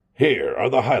Here are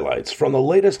the highlights from the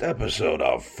latest episode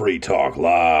of Free Talk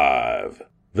Live.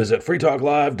 Visit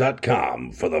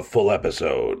freetalklive.com for the full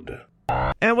episode.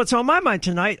 And what's on my mind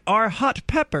tonight are hot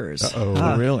peppers.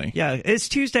 Oh, really? Yeah, it's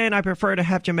Tuesday, and I prefer to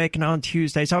have Jamaican on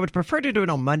Tuesdays. I would prefer to do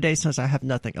it on Monday since I have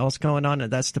nothing else going on,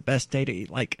 and that's the best day to eat,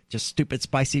 like, just stupid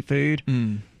spicy food.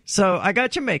 So I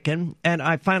got Jamaican, and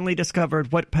I finally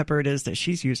discovered what pepper it is that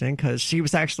she's using because she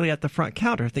was actually at the front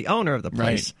counter, the owner of the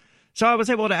place. Right. So I was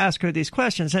able to ask her these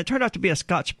questions, and it turned out to be a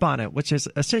Scotch bonnet, which is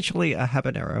essentially a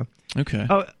habanero. Okay.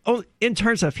 Oh, in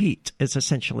terms of heat, it's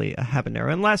essentially a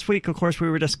habanero. And last week, of course, we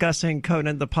were discussing,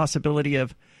 Conan, the possibility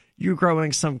of you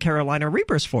growing some Carolina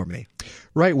Reapers for me.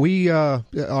 Right.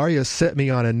 Arya set me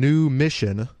on a new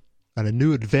mission, on a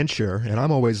new adventure, and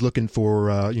I'm always looking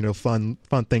for, fun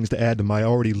things to add to my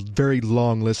already very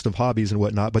long list of hobbies and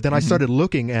whatnot. But then I started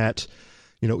looking at,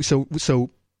 so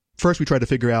first we tried to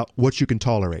figure out what you can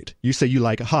tolerate. You say you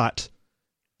like hot,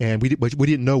 and we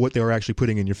didn't know what they were actually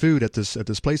putting in your food at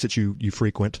this place that you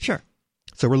frequent. Sure.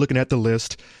 So we're looking at the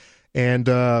list, and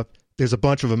there's a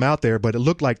bunch of them out there, but it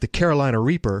looked like the Carolina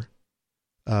Reaper,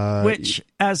 which,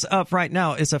 as of right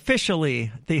now, is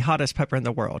officially the hottest pepper in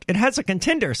the world. It has a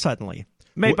contender suddenly,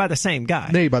 made by the same guy.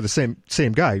 Made by the same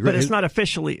guy. But it's not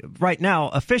officially, right now,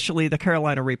 officially the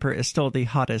Carolina Reaper is still the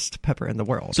hottest pepper in the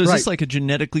world. So is this like a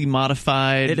genetically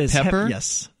modified pepper?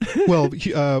 Yes. Well,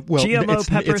 GMO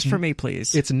peppers for me,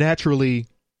 please. It's naturally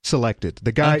selected.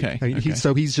 The guy,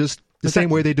 he's just the same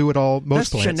way they do it most that's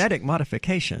plants. Genetic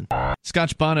modification.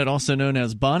 Scotch bonnet, also known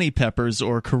as Bonnie peppers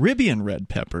or Caribbean red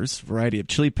peppers, variety of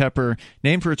chili pepper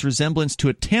named for its resemblance to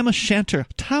a tam o'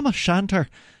 shanter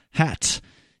hat.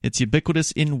 It's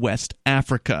ubiquitous in West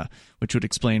Africa, which would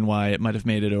explain why it might have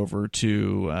made it over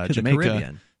to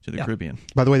Jamaica, to the Caribbean.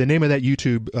 By the way, the name of that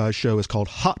YouTube show is called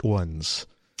Hot Ones,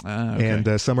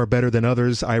 and some are better than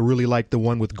others. I really like the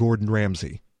one with Gordon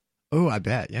Ramsay. Oh, I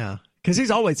bet, yeah, because he's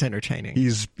always entertaining.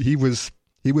 He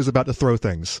was about to throw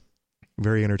things.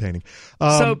 Very entertaining.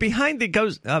 So behind the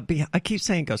ghost, I keep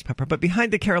saying ghost pepper, but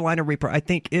behind the Carolina Reaper, I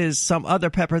think, is some other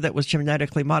pepper that was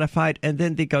genetically modified, and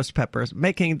then the ghost peppers,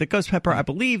 making the ghost pepper, I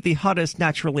believe, the hottest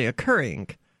naturally occurring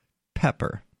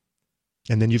pepper.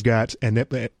 And then you've got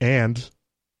the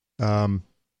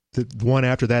one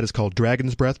after that is called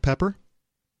Dragon's Breath pepper,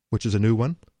 which is a new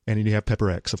one, and then you have Pepper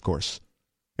X, of course.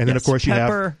 And then, of course, you have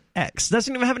Pepper X.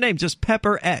 Doesn't even have a name, just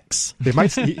Pepper X.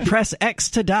 Press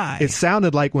X to die. It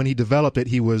sounded like when he developed it,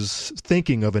 he was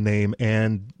thinking of a name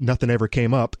and nothing ever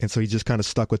came up, and so he just kind of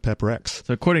stuck with Pepper X.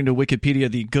 So according to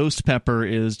Wikipedia, the ghost pepper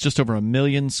is just over 1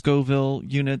 million Scoville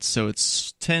units, so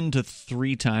it's 10 to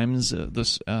 3 times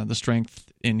the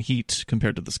strength in heat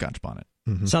compared to the Scotch bonnet.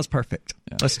 Mm-hmm. Sounds perfect.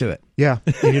 Yeah. Let's do it. Yeah.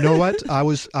 And you know what? I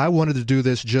wanted to do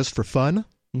this just for fun,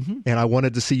 and I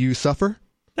wanted to see you suffer.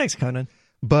 Thanks, Conan.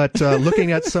 But looking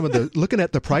at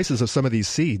the prices of some of these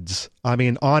seeds, I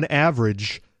mean, on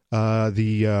average,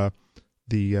 the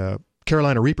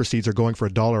Carolina Reaper seeds are going for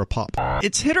 $1 a pop.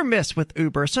 It's hit or miss with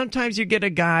Uber. Sometimes you get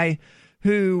a guy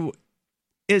who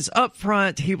is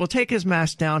upfront. He will take his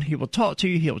mask down. He will talk to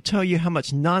you. He will tell you how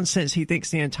much nonsense he thinks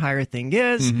the entire thing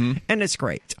is, and it's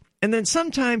great. And then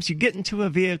sometimes you get into a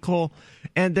vehicle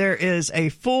and there is a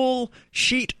full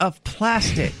sheet of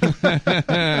plastic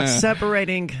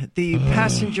separating the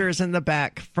passengers in the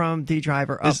back from the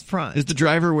driver up front. Is the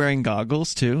driver wearing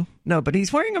goggles too? No, but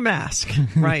he's wearing a mask,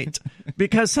 right?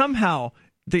 Because somehow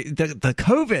the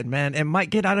COVID, man, it might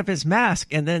get out of his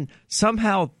mask and then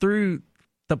somehow through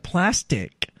the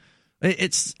plastic.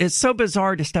 It's so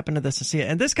bizarre to step into this and see it.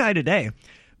 And this guy today,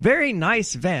 very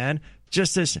nice van,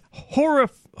 just this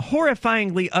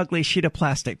horrifyingly ugly sheet of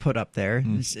plastic put up there,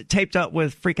 taped up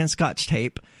with freaking Scotch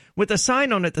tape, with a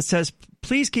sign on it that says,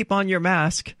 please keep on your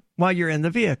mask while you're in the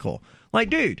vehicle. Like,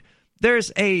 dude, there's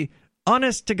a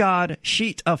honest-to-God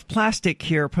sheet of plastic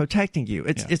here protecting you.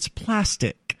 It's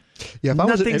plastic. Yeah,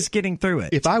 nothing's getting through it.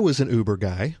 If I was an Uber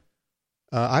guy,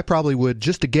 I probably would,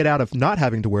 just to get out of not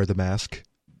having to wear the mask,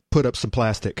 put up some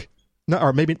plastic. No,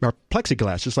 or maybe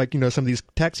plexiglass, just like, some of these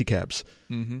taxi cabs,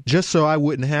 just so I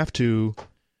wouldn't have to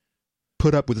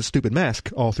put up with a stupid mask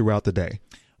all throughout the day.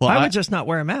 Well, I would just not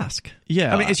wear a mask.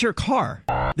 Yeah. I mean, it's your car.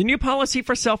 The new policy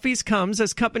for selfies comes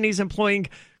as companies employing,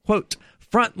 quote,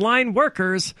 frontline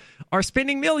workers are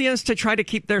spending millions to try to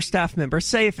keep their staff members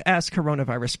safe as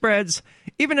coronavirus spreads,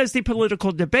 even as the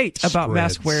political debate about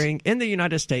mask wearing in the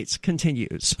United States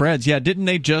continues. Spreads, yeah. Didn't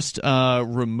they just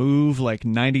remove like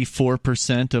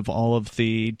 94% of all of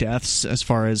the deaths as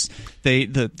far as the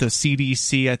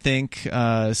CDC, I think,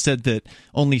 said that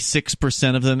only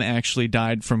 6% of them actually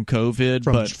died from COVID.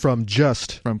 From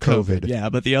COVID. Yeah,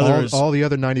 but the others... All the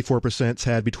other 94%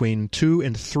 had between 2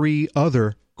 and 3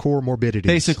 other comorbidities.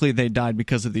 Basically, they died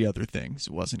because of the other things.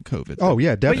 It wasn't COVID. Oh,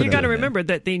 yeah, definitely. But you got to remember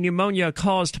that the pneumonia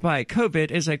caused by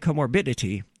COVID is a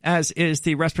comorbidity, as is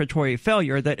the respiratory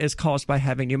failure that is caused by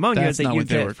having pneumonia. That's that not you what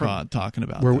they get were from, talking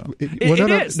about. It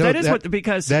is. That is what,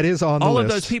 because that is on the all list. of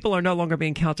those people are no longer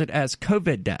being counted as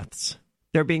COVID deaths.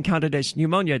 They're being counted as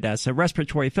pneumonia deaths or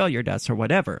respiratory failure deaths or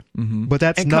whatever. Mm-hmm. But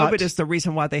that's and not. COVID is the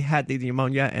reason why they had the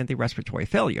pneumonia and the respiratory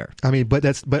failure. I mean, but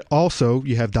also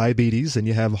you have diabetes and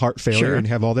you have heart failure Sure. and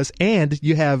you have all this, and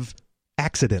you have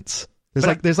accidents.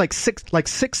 There's like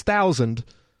 6,000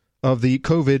 of the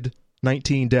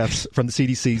COVID-19 deaths from the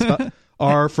CDC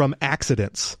are from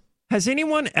accidents. Has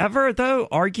anyone ever, though,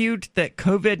 argued that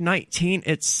COVID-19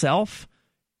 itself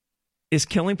is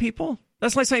killing people?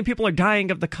 That's like saying people are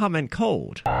dying of the common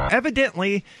cold.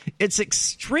 Evidently, it's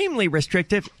extremely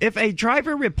restrictive. If a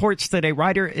driver reports that a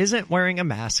rider isn't wearing a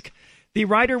mask, the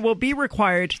rider will be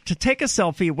required to take a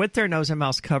selfie with their nose and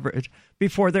mouth covered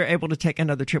before they're able to take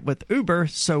another trip with Uber.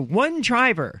 So one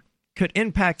driver could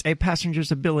impact a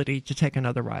passenger's ability to take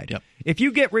another ride. Yep. If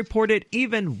you get reported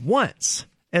even once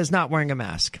as not wearing a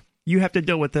mask, you have to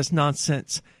deal with this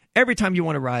nonsense every time you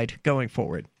want to ride going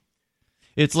forward.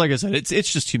 It's like I said,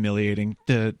 it's just humiliating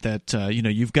that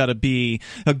you've got to be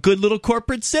a good little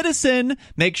corporate citizen.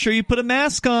 Make sure you put a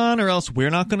mask on, or else we're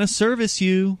not going to service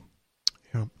you.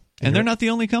 Yeah. And they're not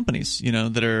the only companies,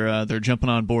 that are they're jumping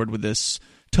on board with this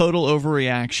total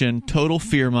overreaction, total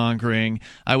fear mongering.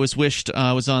 I was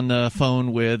on the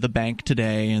phone with the bank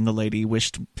today, and the lady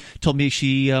told me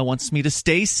she wants me to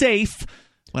stay safe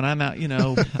when I'm out,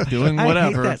 doing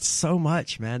whatever. I hate that so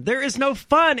much, man. There is no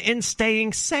fun in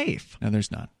staying safe. No, there's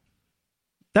not.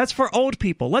 That's for old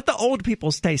people. Let the old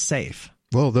people stay safe.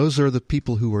 Well, those are the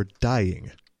people who are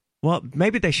dying. Well,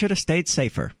 maybe they should have stayed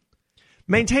safer.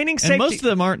 Maintaining safety. And most of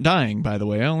them aren't dying, by the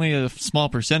way. Only a small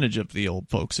percentage of the old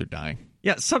folks are dying.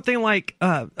 Yeah, something like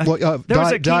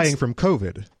dying from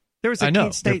COVID. There was a I know.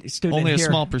 Kent State student only a here.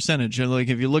 small percentage. Like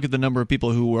if you look at the number of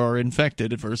people who are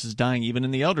infected versus dying, even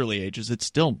in the elderly ages, it's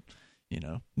still,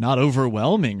 not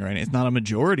overwhelming, right? It's not a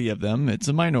majority of them. It's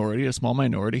a minority, a small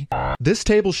minority. This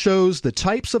table shows the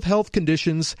types of health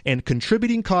conditions and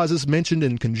contributing causes mentioned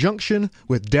in conjunction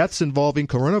with deaths involving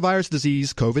coronavirus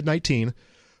disease, COVID-19.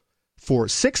 For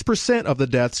 6% of the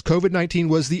deaths, COVID-19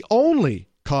 was the only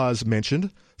cause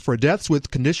mentioned. For deaths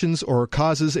with conditions or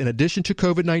causes in addition to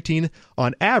COVID-19,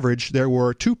 on average, there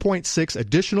were 2.6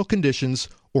 additional conditions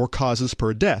or causes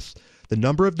per death. The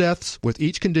number of deaths with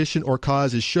each condition or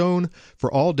cause is shown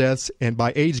for all deaths and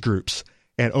by age groups.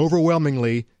 And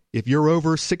overwhelmingly, if you're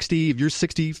over 60, if you're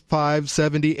 65,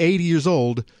 70, 80 years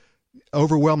old,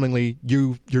 overwhelmingly,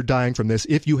 you're dying from this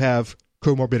if you have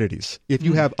comorbidities. If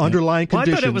you have underlying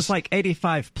conditions. I thought it was like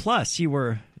 85 plus you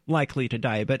were likely to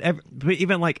die, but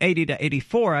even like 80 to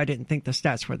 84, I didn't think the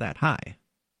stats were that high.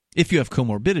 If you have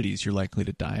comorbidities, you're likely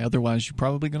to die. Otherwise, you're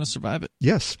probably going to survive it.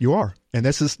 Yes, you are, and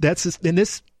this is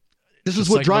Just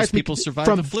what like drives most people survive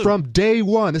from the flu. from day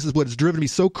one. This is what has driven me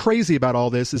so crazy about all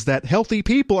this: is that healthy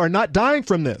people are not dying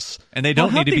from this, and they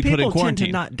don't need to be put in quarantine. Tend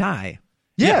to not die.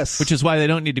 Yes, which is why they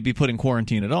don't need to be put in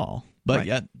quarantine at all. But right.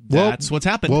 yet, that's what's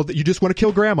happened. Well, you just want to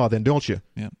kill Grandma, then, don't you?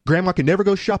 Yeah. Grandma can never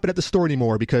go shopping at the store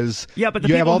anymore because but the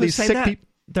you have all who these say sick that, people.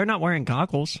 They're not wearing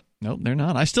goggles. No, they're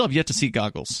not. I still have yet to see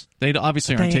goggles. They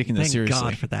obviously aren't taking this seriously.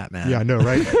 Thank God for that, man. Yeah, I know,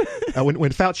 right?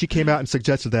 When Fauci came out and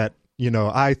suggested that,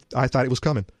 I thought it was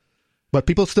coming. But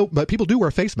people do wear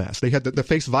face masks. They have the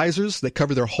face visors that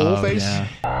cover their whole face.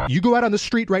 Yeah. You go out on the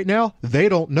street right now, they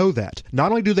don't know that. Not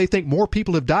only do they think more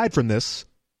people have died from this,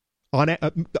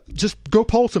 just go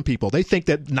poll some people. They think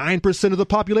that 9% of the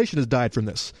population has died from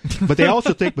this. But they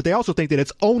also think that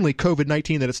it's only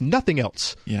COVID-19, that it's nothing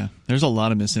else. Yeah, there's a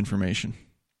lot of misinformation.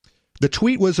 The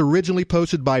tweet was originally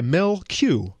posted by Mel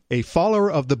Q, a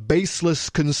follower of the baseless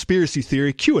conspiracy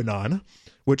theory QAnon,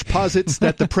 which posits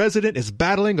that the president is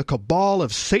battling a cabal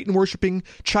of Satan-worshipping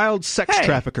child sex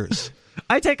traffickers.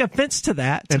 I take offense to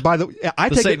that. And by the way,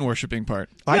 the Satan-worshipping part.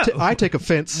 I take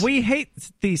offense. We hate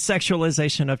the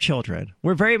sexualization of children.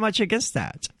 We're very much against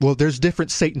that. Well, there's different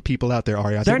Satan people out there,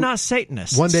 Ari. They're not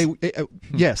Satanists. One day,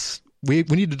 yes, we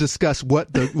need to discuss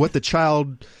what the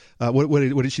child.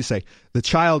 What did she say? The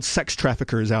child sex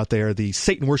traffickers out there, the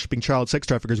Satan-worshipping child sex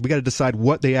traffickers, we got to decide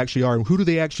what they actually are and who do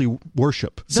they actually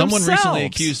worship. Someone recently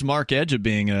accused Mark Edge of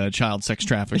being a child sex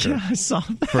trafficker. Yeah, I saw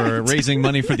that. For raising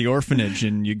money for the orphanage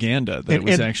in Uganda. That it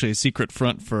was actually a secret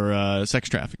front for sex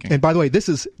trafficking. And by the way, this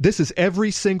is every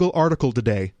single article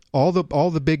today. All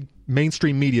the big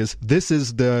mainstream medias. This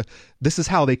is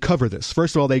how they cover this.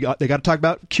 First of all, they got to talk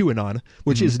about QAnon,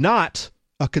 which is not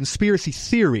a conspiracy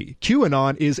theory.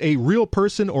 QAnon is a real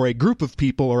person or a group of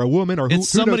people or a woman or it's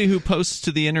somebody who posts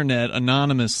to the internet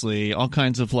anonymously all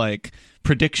kinds of like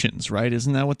predictions, right?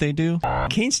 Isn't that what they do?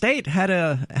 Keene State had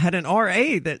an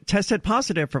RA that tested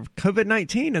positive for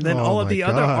COVID-19, and then all of the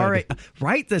other RA.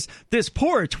 Right, this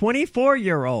poor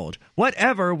 24-year-old.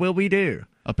 Whatever will we do?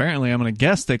 Apparently, I'm going to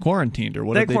guess they quarantined her.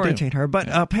 What did they do? They quarantined her, but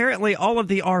apparently all of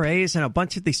the RAs and a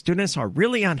bunch of the students are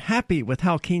really unhappy with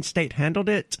how Keene State handled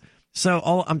it.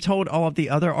 So I'm told all of the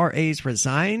other RAs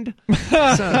resigned.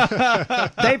 So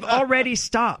they've already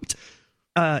stopped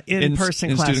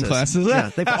in-person classes. Student classes?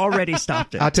 Yeah, they've already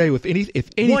stopped it. I'll tell you,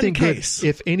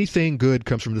 if anything good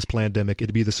comes from this pandemic,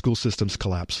 it'd be the school system's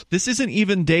collapse. This isn't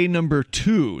even day number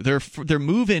 2. Their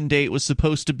move-in date was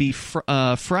supposed to be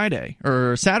Friday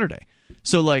or Saturday.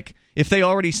 So, like, if they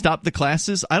already stopped the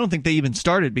classes, I don't think they even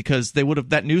started because they would have.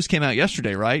 That news came out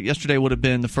yesterday, right? Yesterday would have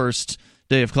been the first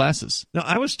day of classes. No,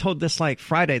 I was told this like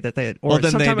Friday that they had, or well,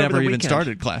 then they sometime over never the even weekend.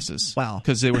 started classes. Wow,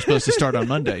 because they were supposed to start on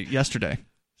Monday yesterday.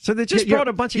 So they just brought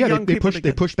a bunch of young people.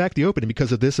 They pushed back the opening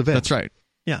because of this event. That's right.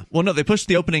 Yeah. Well, no, they pushed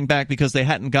the opening back because they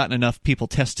hadn't gotten enough people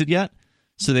tested yet.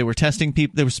 So they were testing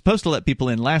people. They were supposed to let people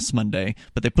in last Monday,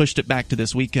 but they pushed it back to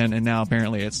this weekend, and now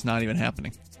apparently it's not even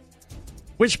happening.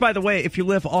 Which, by the way, if you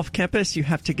live off campus, you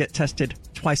have to get tested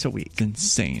twice a week. It's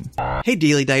insane. Hey,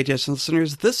 Daily Digest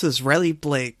listeners, this is Riley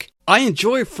Blake. I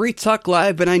enjoy Free Talk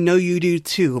Live, and I know you do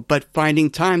too, but finding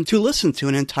time to listen to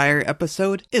an entire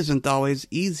episode isn't always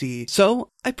easy. So,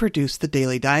 I produce the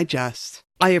Daily Digest.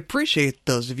 I appreciate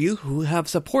those of you who have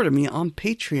supported me on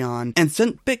Patreon and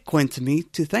sent Bitcoin to me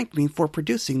to thank me for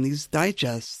producing these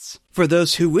digests. For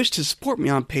those who wish to support me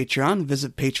on Patreon,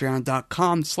 visit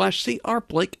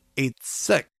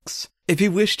patreon.com/crblake86. If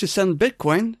you wish to send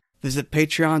Bitcoin, visit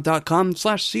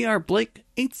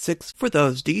patreon.com/crblake86 for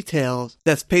those details.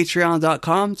 That's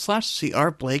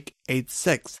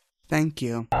patreon.com/crblake86. Thank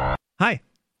you. Hi.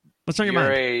 What's on your mind?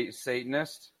 You're a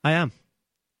Satanist? I am.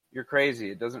 You're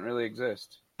crazy. It doesn't really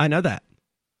exist. I know that.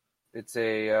 It's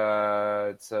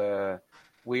a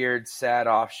weird, sad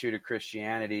offshoot of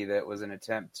Christianity that was an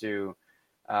attempt to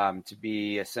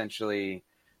be essentially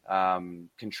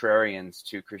contrarians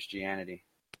to Christianity.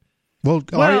 Well,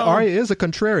 Arya is a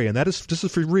contrarian. This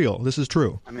is for real. This is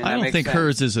true. I mean, I don't think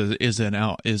sense. hers is an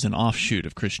offshoot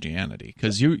of Christianity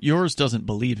because yours doesn't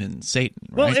believe in Satan,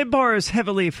 right? Well, it borrows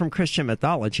heavily from Christian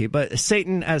mythology, but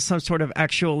Satan as some sort of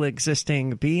actual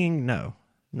existing being, no,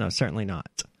 certainly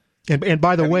not. And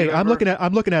by the way, I'm looking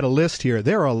at a list here.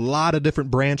 There are a lot of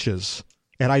different branches,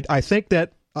 and I think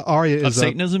that Arya is of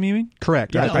Satanism. You mean?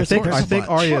 Correct. Yeah, I think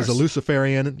Arya is is a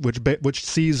Luciferian, which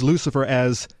sees Lucifer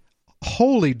as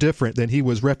wholly different than he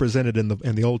was represented in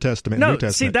the Old Testament and New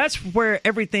Testament. See, that's where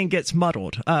everything gets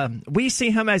muddled. We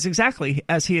see him as exactly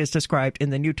as he is described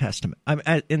in the New Testament,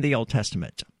 in the Old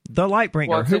Testament. The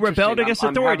Lightbringer, who rebelled against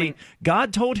authority.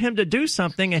 God told him to do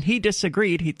something, and he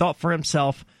disagreed. He thought for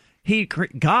himself.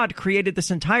 God created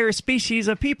this entire species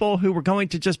of people who were going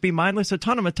to just be mindless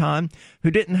automaton,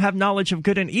 who didn't have knowledge of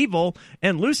good and evil,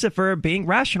 and Lucifer, being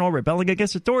rational, rebelling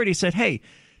against authority, said, hey,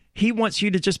 he wants you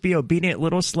to just be obedient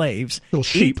little slaves. Little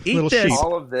sheep. Eat this,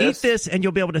 All of this, eat this, and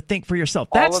you'll be able to think for yourself.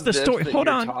 That's the story. Hold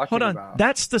on. About.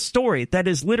 That's the story that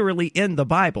is literally in the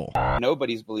Bible.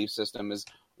 Nobody's belief system is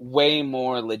way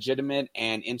more legitimate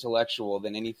and intellectual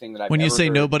than anything that I've When you ever say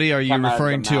heard nobody, are you come out of the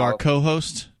referring to our mouth.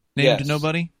 co-host named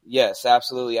Nobody? Yes,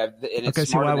 absolutely. Okay,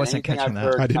 so I wasn't catching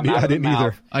that. I didn't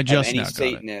either. I just any now got it.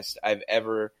 Satanist I've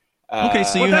ever. Okay,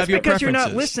 so you that's have your because preferences. you're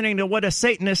not listening to what a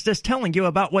Satanist is telling you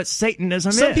about what Satanism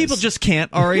is. Some people just can't,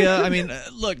 Arya. I mean,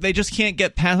 look, they just can't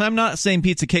get past. I'm not saying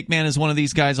Pizza Cake Man is one of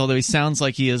these guys, although he sounds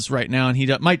like he is right now, and he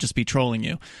might just be trolling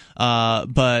you.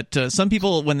 But some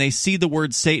people, when they see the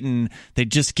word Satan, they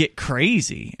just get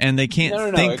crazy, and they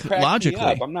can't think it cracks logically.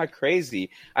 me up. I'm not crazy.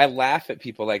 I laugh at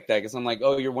people like that because I'm like,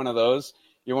 oh, you're one of those.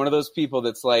 You're one of those people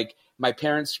that's like, my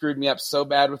parents screwed me up so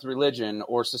bad with religion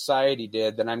or society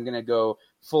did that I'm going to go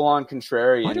full-on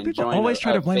contrarian. Why do and people join always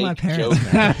try to blame my fake parents?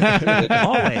 joke.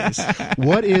 Always.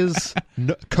 What is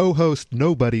co-host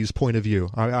Nobody's point of view?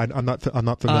 I'm not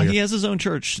familiar. He has his own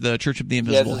church, the Church of the He has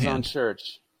Invisible his own Hand.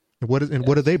 church. What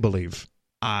do they believe?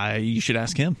 You should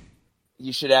ask him.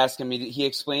 You should ask him. He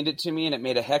explained it to me, and it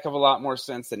made a heck of a lot more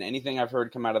sense than anything I've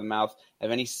heard come out of the mouth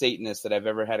of any Satanist that I've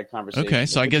ever had a conversation with. Okay,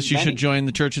 so I guess you should join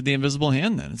the Church of the Invisible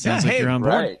Hand then. It sounds like hey, you're on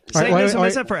board. Right. Satanism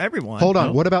isn't for everyone. Hold on.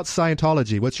 No. What about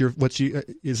Scientology?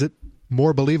 Is it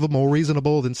more believable, more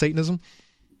reasonable than Satanism?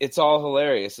 It's all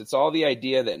hilarious. It's all the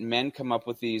idea that men come up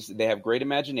with these, they have great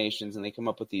imaginations, and they come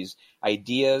up with these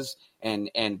ideas and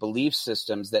belief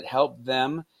systems that help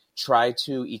them try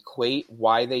to equate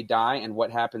why they die and what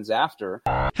happens after.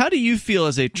 How do you feel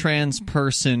as a trans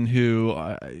person who,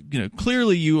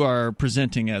 clearly you are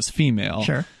presenting as female?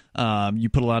 Sure. You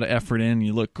put a lot of effort in.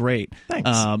 You look great. Thanks.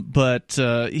 But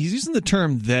he's using the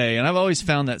term they, and I've always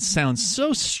found that sounds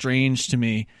so strange to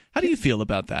me. How do you feel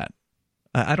about that?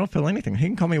 I don't feel anything. He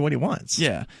can call me what he wants.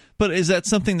 Yeah. But is that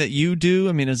something that you do?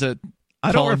 I mean, is it...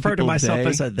 I don't refer to myself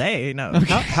as a they. No. Okay.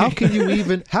 How can you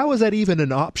even? How is that even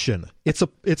an option?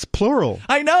 It's plural.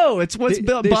 I know. It's what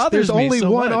bothers there's me only so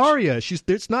one much. Arya.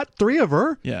 There's not three of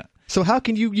her. Yeah. So how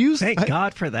can you use? Thank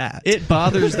God for that. It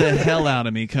bothers the hell out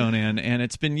of me, Conan, and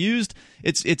it's been used.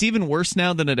 It's even worse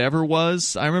now than it ever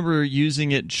was. I remember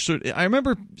using it. I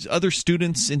remember other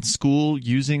students in school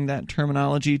using that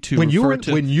terminology to when you were in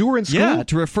school. Yeah,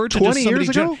 to refer to 20 just somebody.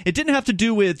 years ago. It didn't have to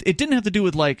do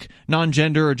with like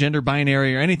non-gender or gender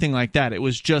binary or anything like that. It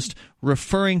was just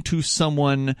referring to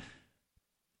someone.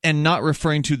 And not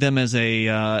referring to them as to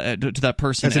that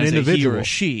person as an individual, a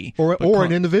he or a she, or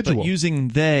an individual, but using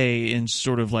they in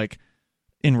sort of like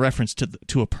in reference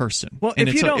to a person. Well, and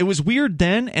it was weird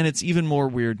then, and it's even more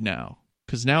weird now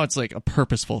because now it's like a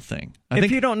purposeful thing.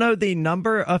 If you don't know the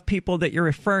number of people that you're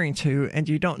referring to, and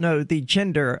you don't know the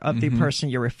gender of the person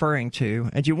you're referring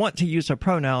to, and you want to use a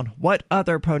pronoun, what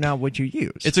other pronoun would you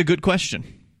use? It's a good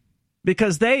question.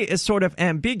 Because they is sort of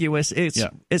ambiguous.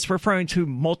 It's referring to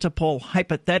multiple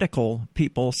hypothetical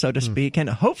people, so to speak, and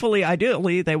hopefully,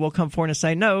 ideally, they will come forward and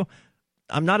say, "No,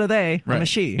 I'm not a they, I'm a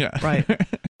she." Yeah. Right.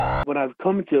 What I've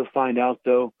come to find out,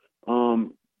 though,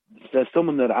 as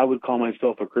someone that I would call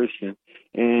myself a Christian,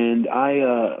 and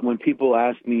when people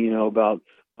ask me, about,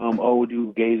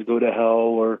 do gays go to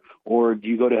hell, or do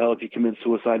you go to hell if you commit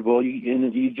suicide? Well,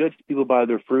 you judge people by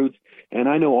their fruits, and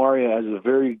I know Arya as a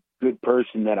very good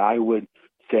person that I would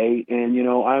say, and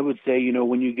I would say,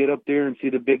 when you get up there and see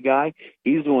the big guy,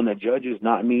 he's the one that judges,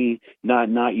 not me,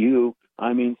 not you.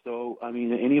 Anybody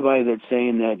that's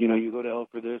saying that you go to hell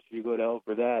for this or you go to hell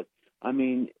for that,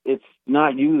 it's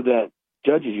not you that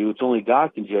judges you, it's only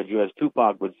God can judge you, as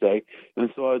Tupac would say. And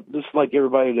so I'd just like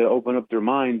everybody to open up their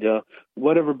mind to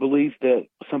whatever belief that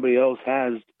somebody else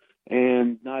has,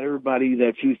 and not everybody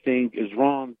that you think is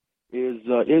wrong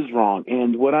is wrong.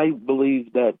 And what I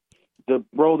believe that the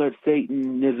role that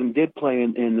Satanism did play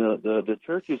in the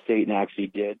Church of Satan actually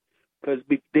did, because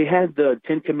they had the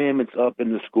Ten Commandments up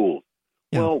in the schools.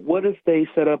 Yeah. Well, what if they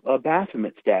set up a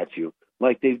Baphomet statue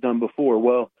like they've done before?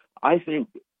 Well, I think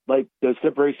like the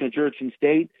separation of church and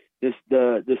state,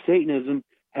 the Satanism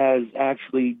has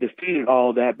actually defeated all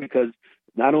of that, because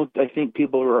I think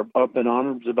people are up in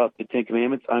arms about the Ten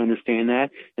Commandments. I understand that.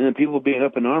 And then people being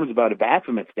up in arms about a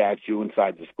Baphomet statue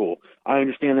inside the school. I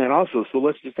understand that also. So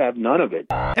let's just have none of it.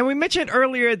 And we mentioned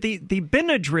earlier the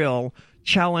Benadryl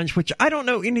challenge, which I don't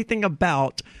know anything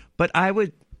about, but I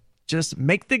would just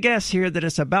make the guess here that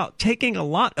it's about taking a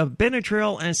lot of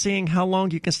Benadryl and seeing how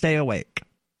long you can stay awake.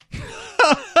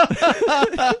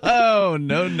 Oh,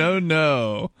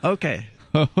 no. Okay.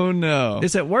 Oh no!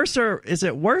 Is it worse or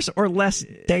less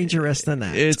dangerous than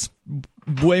that? It's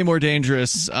way more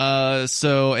dangerous.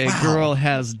 So a girl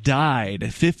has died. A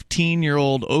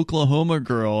 15-year-old Oklahoma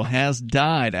girl has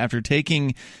died after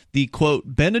taking the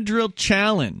quote Benadryl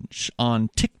challenge on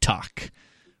TikTok,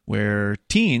 where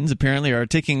teens apparently are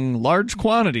taking large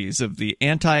quantities of the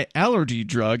anti-allergy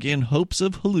drug in hopes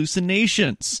of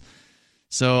hallucinations.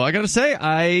 So I got to say,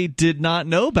 I did not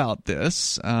know about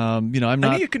this. I'm not. I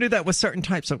know you can do that with certain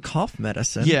types of cough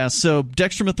medicine. Yeah. So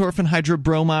dextromethorphan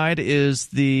hydrobromide is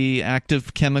the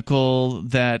active chemical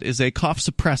that is a cough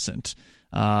suppressant.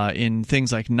 In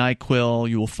things like NyQuil,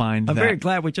 you will find I'm very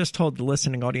glad we just told the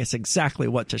listening audience exactly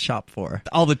what to shop for.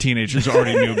 All the teenagers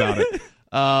already knew about it.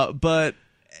 But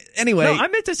anyway. No, I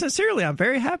meant this sincerely. I'm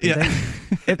very happy. Yeah.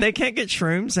 If they can't get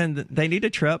shrooms and they need a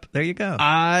trip, there you go.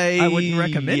 I wouldn't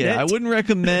recommend it. I wouldn't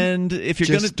recommend if you're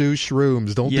going to do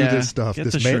shrooms. Don't do this stuff.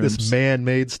 This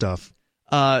man-made stuff.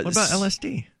 What about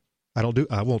LSD?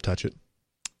 I won't touch it.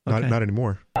 Okay. Not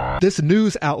anymore. This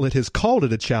news outlet has called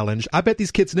it a challenge. I bet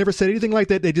these kids never said anything like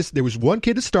that. There was one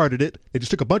kid that started it. They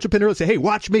just took a bunch of Benadryl and said, "Hey,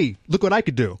 watch me. Look what I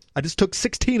could do. I just took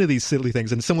 16 of these silly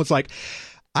things." And someone's like,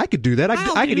 "I could do that.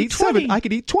 I could eat 20. 7. I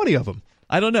could eat 20 of them."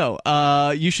 I don't know.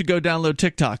 You should go download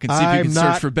TikTok and see if you can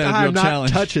search for Benadryl I'm not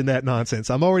challenge. Touching that nonsense.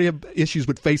 I'm already have issues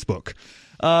with Facebook.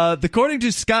 According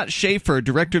to Scott Schaefer,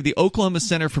 director of the Oklahoma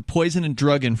Center for Poison and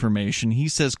Drug Information, he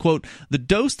says, quote, "The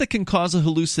dose that can cause a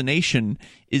hallucination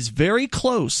is very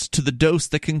close to the dose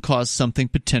that can cause something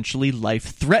potentially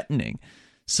life-threatening.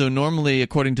 So normally,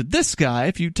 according to this guy,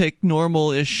 if you take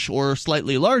normal-ish or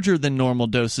slightly larger than normal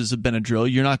doses of Benadryl,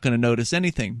 you're not going to notice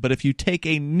anything. But if you take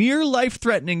a near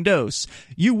life-threatening dose,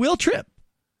 you will trip.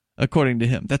 according to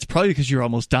him. That's probably because you're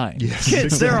almost dying. Yes,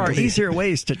 Kids, there are exactly. easier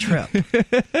ways to trip.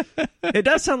 It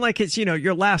does sound like it's,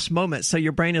 your last moment, so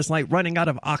your brain is like running out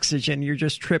of oxygen. You're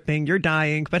just tripping. You're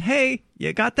dying. But hey,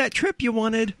 you got that trip you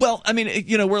wanted. Well, I mean,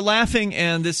 we're laughing,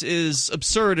 and this is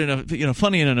absurd in a,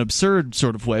 funny in an absurd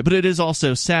sort of way, but it is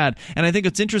also sad. And I think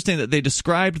it's interesting that they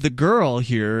described the girl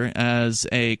here as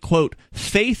a, quote,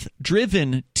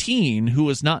 faith-driven teen who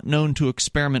was not known to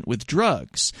experiment with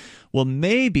drugs. Well,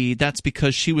 maybe that's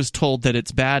because she was told that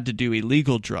it's bad to do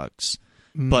illegal drugs.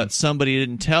 But somebody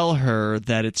didn't tell her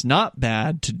that it's not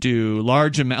bad to do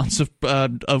large amounts of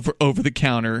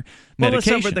over-the-counter medications. Well, it's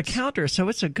over the counter, so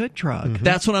it's a good drug.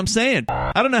 That's what I'm saying.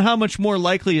 I don't know how much more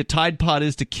likely a Tide Pod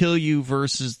is to kill you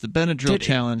versus the Benadryl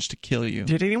challenge to kill you.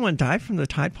 Did anyone die from the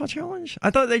Tide Pod challenge? I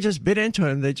thought they just bit into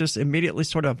it and they just immediately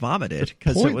sort of vomited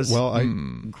because it was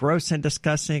gross and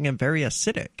disgusting and very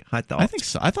acidic, I thought. I think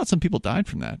so. I thought some people died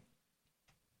from that.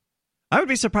 I would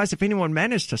be surprised if anyone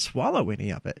managed to swallow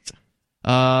any of it.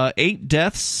 8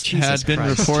 deaths Jesus had been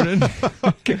Christ. reported.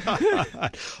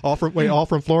 All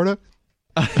from Florida?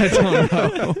 I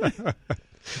don't know.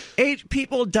 8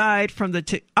 people died from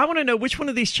the... I want to know which one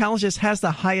of these challenges has the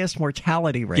highest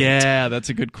mortality rate. Yeah, that's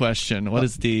a good question. What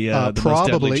is the most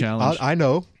probably, deadly challenge? I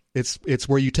know. It's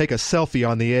where you take a selfie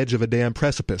on the edge of a damn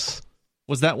precipice.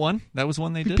 Was that one? That was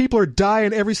one they did? People are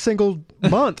dying every single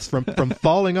month from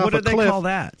falling off a cliff. What do they call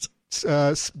that?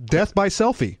 Death by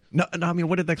selfie. No, I mean,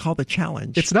 what do they call the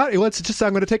challenge? It's not. It's just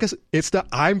I'm going to take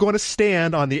I'm going to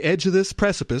stand on the edge of this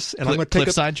precipice and I'm going to take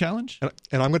cliffside challenge, and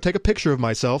I'm going to take a picture of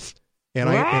myself, and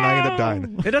I end up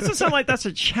dying. It doesn't sound like that's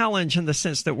a challenge in the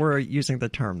sense that we're using the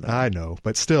term, though. I know,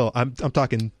 but still, I'm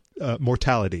talking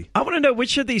mortality. I want to know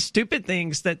which of these stupid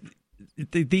things that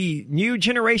the new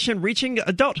generation reaching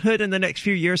adulthood in the next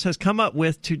few years has come up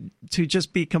with to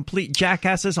just be complete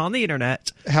jackasses on the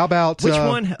internet. How about which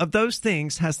one of those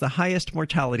things has the highest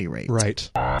mortality rate? Right.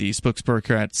 The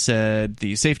spokesperson said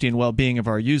the safety and well-being of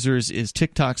our users is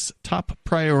TikTok's top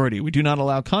priority. We do not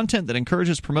allow content that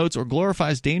encourages, promotes, or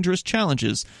glorifies dangerous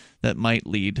challenges that might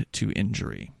lead to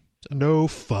injury. No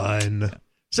fun.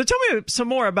 So tell me some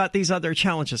more about these other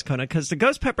challenges, Conan, because the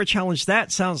Ghost Pepper Challenge,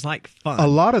 that sounds like fun. A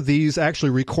lot of these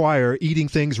actually require eating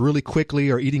things really quickly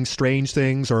or eating strange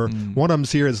things, or one of them's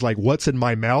here is like, what's in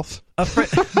my mouth? A friend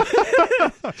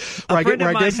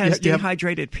of mine has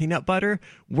dehydrated peanut butter.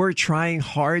 We're trying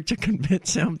hard to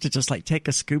convince him to just like take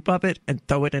a scoop of it and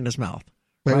throw it in his mouth.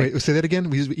 Wait, say that again?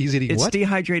 He's eating it's what? It's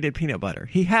dehydrated peanut butter.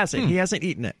 He has it. He hasn't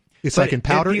eaten it. It's like in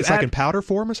powder. It's like in powder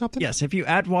form or something. Yes, if you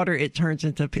add water, it turns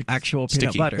into actual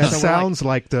peanut butter. That sounds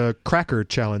like the cracker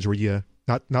challenge, where you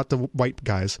not the white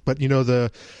guys, but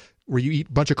where you eat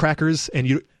a bunch of crackers and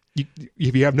you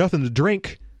if you have nothing to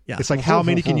drink, it's like how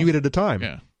many can you eat at a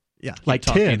time? Yeah, like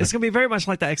 10. It's gonna be very much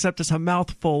like that, except it's a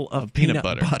mouthful of peanut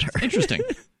butter. Interesting.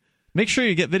 Make sure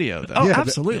you get video though. Oh, yeah,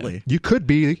 absolutely. You could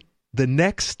be the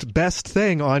next best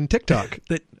thing on TikTok.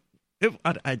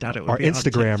 I doubt it would be or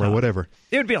Instagram on or whatever.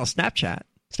 It would be on Snapchat.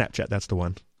 Snapchat, that's the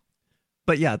one.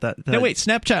 But yeah, no, wait,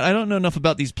 Snapchat. I don't know enough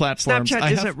about these platforms.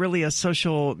 Snapchat isn't really a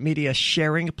social media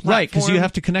sharing platform, right? Because you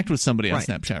have to connect with somebody on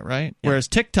Snapchat, right? Yeah. Whereas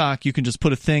TikTok, you can just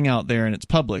put a thing out there and it's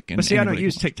public. And but see, I don't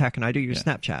use TikTok, and I do use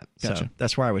Snapchat, so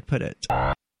that's where I would put it.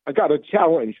 I got a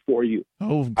challenge for you.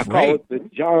 Oh, great! I call it the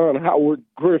John Howard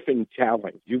Griffin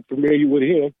Challenge. You familiar with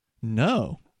him?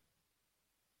 No.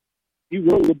 He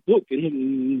wrote a book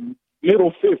in the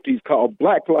middle 50s called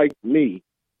Black Like Me.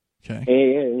 Okay.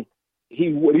 And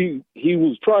he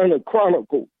was trying to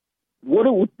chronicle what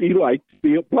it would be like to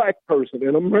be a black person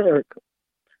in America.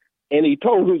 And he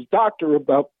told his doctor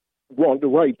about wanting to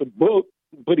write the book,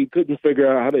 but he couldn't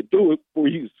figure out how to do it before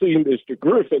you see Mr.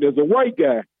 Griffin as a white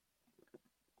guy.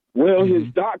 Well,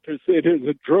 his doctor said there's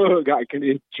a drug I can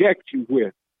inject you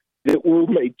with that will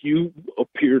make you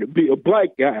appear to be a black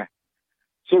guy.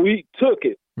 So he took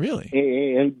it. Really?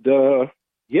 And,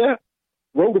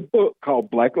 wrote a book called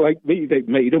Black Like Me. They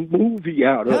made a movie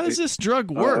out of it. How does this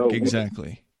drug work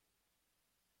exactly?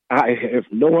 I have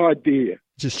no idea.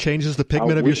 Just changes the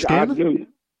pigment of your skin?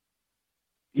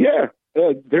 Yeah.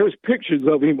 There's pictures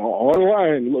of him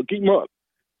online. Look him up.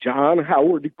 John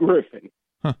Howard Griffin.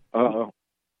 Huh.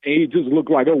 He just looked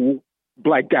like a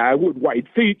black guy with white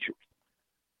features.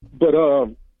 But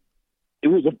it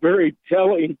was a very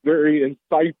telling, very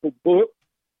insightful book.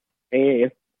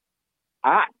 And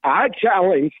I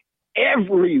challenge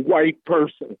every white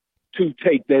person to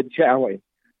take that challenge,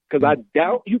 because I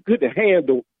doubt you could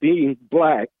handle being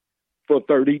black for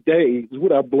 30 days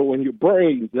without blowing your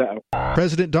brains out.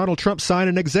 President Donald Trump signed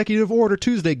an executive order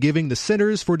Tuesday giving the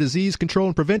Centers for Disease Control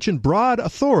and Prevention broad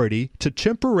authority to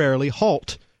temporarily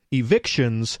halt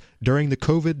evictions during the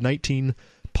COVID-19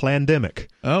 plandemic.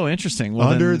 Oh, interesting. Well,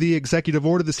 under then... the executive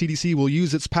order, the CDC will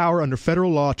use its power under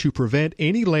federal law to prevent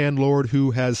any landlord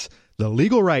who has the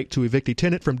legal right to evict a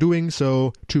tenant from doing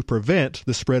so to prevent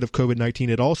the spread of COVID-19.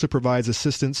 It also provides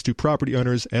assistance to property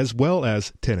owners as well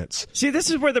as tenants. See, this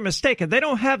is where they're mistaken. They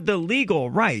don't have the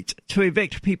legal right to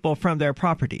evict people from their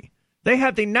property. They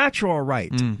have the natural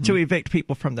right to evict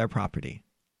people from their property.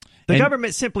 The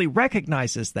government simply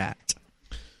recognizes that.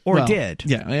 Or did.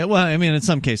 Yeah. Well, I mean, in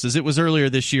some cases. It was earlier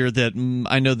this year that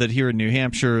I know that here in New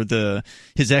Hampshire,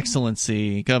 His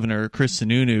Excellency Governor Chris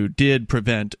Sununu did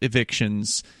prevent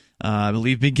evictions, I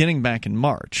believe, beginning back in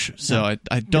March. So I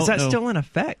don't know. Is that still in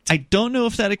effect? I don't know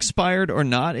if that expired or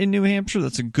not in New Hampshire.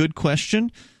 That's a good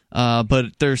question.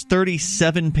 But there's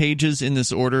 37 pages in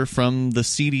this order from the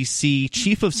CDC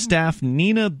Chief of Staff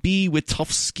Nina B.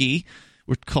 Witkowski,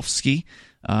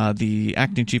 the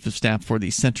acting Chief of Staff for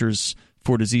the Centers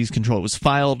for Disease Control. It was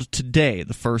filed today,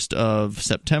 the 1st of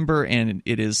September, and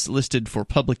it is listed for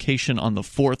publication on the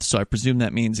 4th, so I presume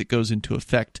that means it goes into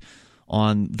effect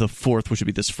on the 4th, which would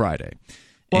be this Friday.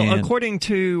 Well, according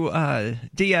to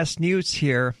DS News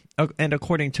here, and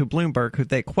according to Bloomberg, who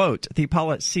they quote, the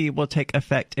policy will take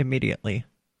effect immediately.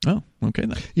 Oh, okay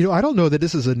then. You know, I don't know that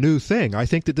this is a new thing. I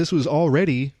think that this was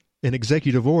already an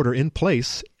executive order in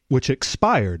place which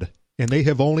expired, and they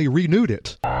have only renewed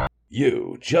it.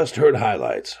 You just heard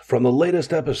highlights from the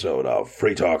latest episode of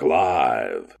Free Talk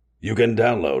Live. You can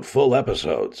download full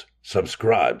episodes,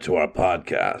 subscribe to our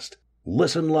podcast,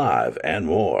 listen live, and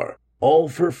more, all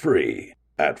for free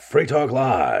at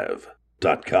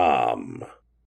freetalklive.com.